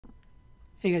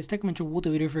Hey guys, Tech Mentor with a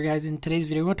video for you guys. In today's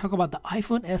video, we're going to talk about the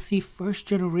iPhone SE first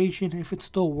generation, if it's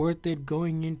still worth it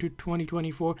going into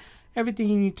 2024. Everything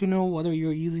you need to know, whether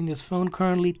you're using this phone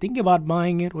currently, thinking about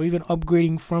buying it, or even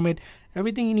upgrading from it.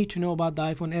 Everything you need to know about the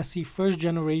iPhone SE first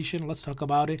generation. Let's talk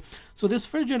about it. So this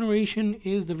first generation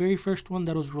is the very first one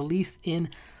that was released in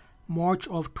March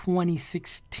of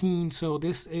 2016. So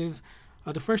this is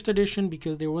the first edition,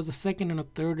 because there was a second and a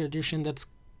third edition that's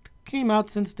came out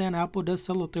since then. Apple does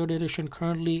sell a third edition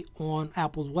currently on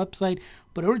Apple's website,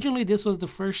 but originally this was the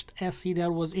first SE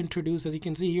that was introduced. As you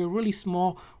can see here, really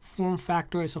small form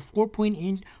factor. It's a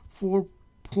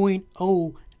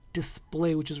 4.0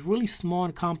 display, which is really small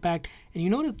and compact. And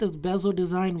you notice this bezel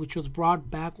design, which was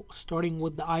brought back starting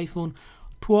with the iPhone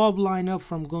 12 lineup,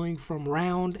 from going from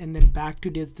round and then back to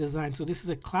this design. So this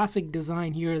is a classic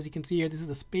design here. As you can see here, this is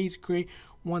the space gray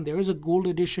one. There is a gold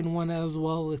edition one as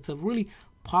well. It's a really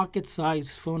pocket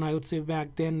sized phone, I would say,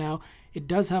 back then. Now it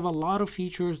does have a lot of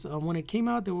features. When it came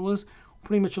out, there was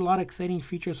pretty much a lot of exciting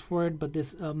features for it, but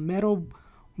this metal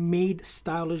made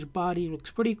stylish body looks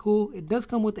pretty cool. It does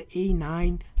come with the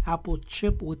A9 Apple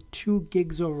chip with 2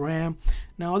 gigs of RAM.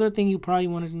 Now, other thing you probably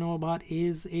wanted to know about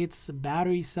is its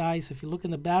battery size. If you look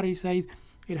in the battery size,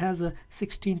 it has a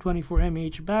 1624 mAh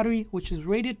battery, which is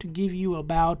rated to give you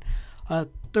about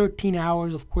 13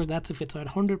 hours. Of course, that's if it's at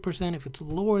 100%. If it's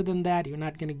lower than that, you're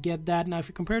not going to get that. Now, if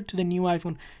you compare it to the new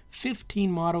iPhone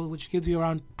 15 model, which gives you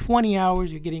around 20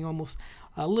 hours, you're getting almost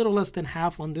a little less than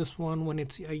half on this one when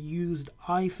it's a used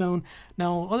iPhone.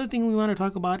 Now, other thing we want to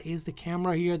talk about is the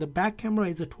camera here. The back camera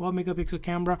is a 12 megapixel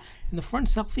camera, and the front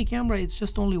selfie camera, it's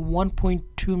just only 1.2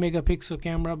 megapixel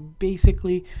camera.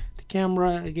 Basically, the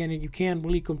camera, again, you can't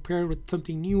really compare it with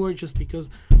something newer just because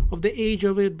of the age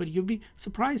of it, but you'll be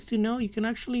surprised to know you can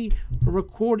actually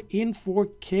record in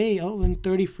 4K in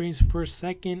 30 frames per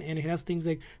second, and it has things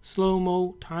like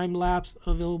slow-mo, time-lapse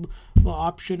available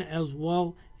option as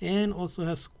well, and also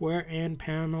has square and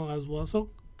panel as well. So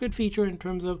good feature in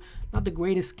terms of not the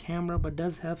greatest camera, but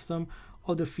does have some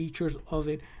other features of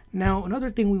it. Now,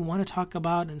 another thing we want to talk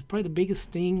about, and probably the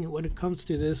biggest thing when it comes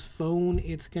to this phone,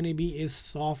 it's going to be is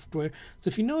software. So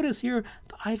if you notice here,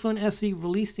 the iPhone SE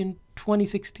released in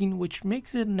 2016, which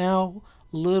makes it now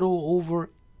little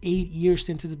over 8 years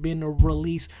since it's been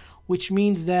released, which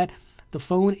means that the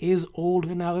phone is old.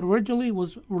 Now, it originally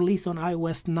was released on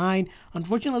iOS 9.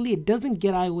 Unfortunately, it doesn't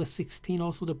get iOS 16.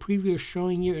 Also, the preview is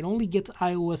showing here it only gets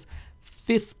iOS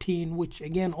 15, which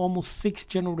again, almost 6th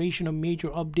generation of major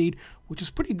update, which is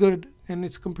pretty good, and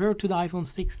it's compared to the iPhone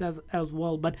 6 as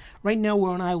well. But right now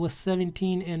we're on iOS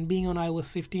 17, and being on iOS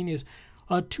 15 is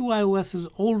 2 iOS's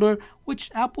older,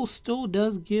 which Apple still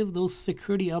does give those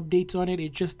security updates on it.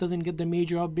 It just doesn't get the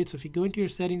major updates. So if you go into your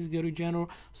settings, go to general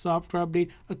software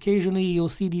update, occasionally you'll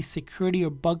see these security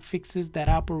or bug fixes that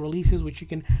Apple releases, which you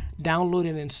can download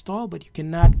and install, but you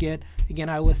cannot get, again,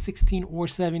 iOS 16 or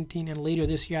 17. And later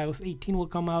this year, iOS 18 will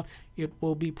come out. It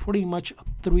will be pretty much a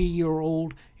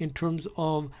 3-year-old in terms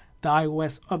of the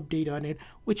iOS update on it,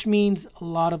 which means a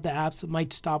lot of the apps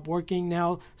might stop working.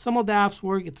 Now, some of the apps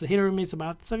work. It's a hit or miss.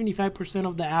 About 75%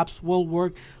 of the apps will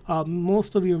work.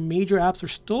 Most of your major apps are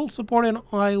still supported on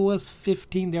iOS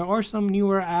 15. There are some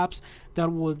newer apps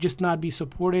that will just not be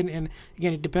supported, and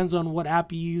again, it depends on what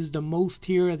app you use the most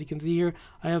here. As you can see here,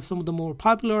 I have some of the more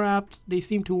popular apps. They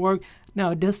seem to work. Now,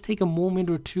 it does take a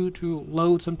moment or two to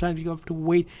load. Sometimes you have to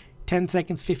wait 10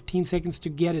 seconds, 15 seconds to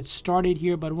get it started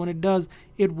here, but when it does,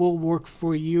 it will work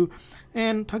for you.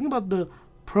 And talking about the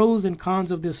pros and cons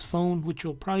of this phone, which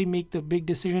will probably make the big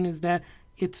decision, is that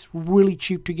it's really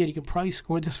cheap to get. You can probably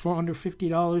score this for under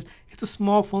 $50. It's a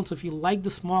small phone, so if you like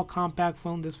the small compact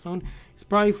phone, this phone is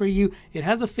probably for you. It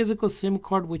has a physical SIM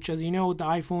card, which, as you know, with the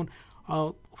iPhone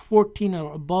 14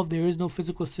 or above, there is no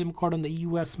physical SIM card on the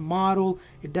US model.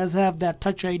 It does have that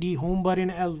Touch ID home button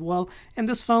as well, and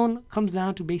this phone comes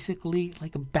down to basically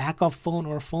like a backup phone,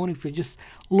 or a phone if you're just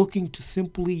looking to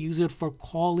simply use it for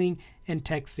calling and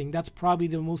texting. That's probably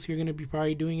the most you're going to be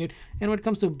probably doing it. And when it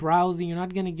comes to browsing, you're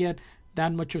not going to get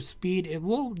that much of speed. It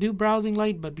will do browsing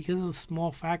light, but because of the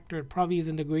small factor, it probably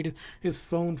isn't the greatest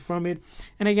phone from it.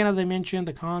 And again, as I mentioned,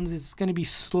 the cons, it's going to be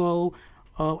slow.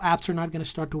 Apps are not going to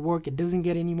start to work. It doesn't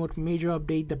get any more major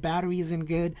update. The battery isn't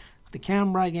good. The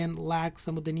camera, again, lacks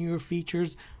some of the newer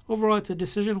features. Overall, it's a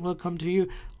decision will come to you.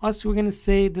 Us, we're going to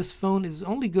say this phone is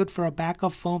only good for a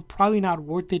backup phone. Probably not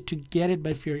worth it to get it,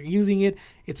 but if you're using it,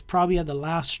 it's probably at the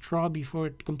last straw before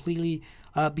it completely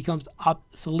becomes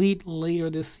obsolete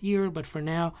later this year. But for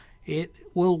now, it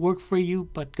will work for you,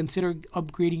 but consider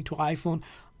upgrading to iPhone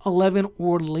 11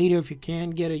 or later if you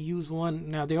can get a used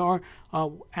one. Now there are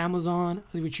Amazon,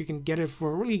 which you can get it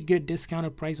for a really good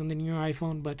discounted price on the new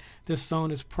iPhone, but this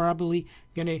phone is probably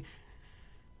gonna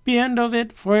be end of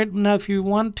it for it. Now if you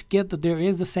want to get that, there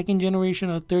is the second generation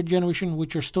or third generation,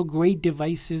 which are still great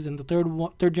devices, and the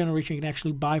third generation you can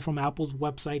actually buy from Apple's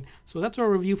website. So that's our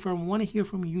review for. I want to hear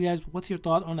from you guys. What's your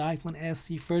thought on the iPhone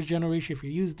SE first generation? If you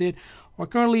used it or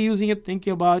currently using it,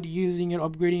 thinking about using it,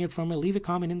 upgrading it from it, leave a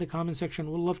comment in the comment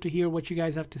section. We'd love to hear what you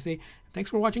guys have to say.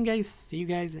 Thanks for watching, guys. See you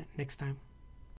guys next time.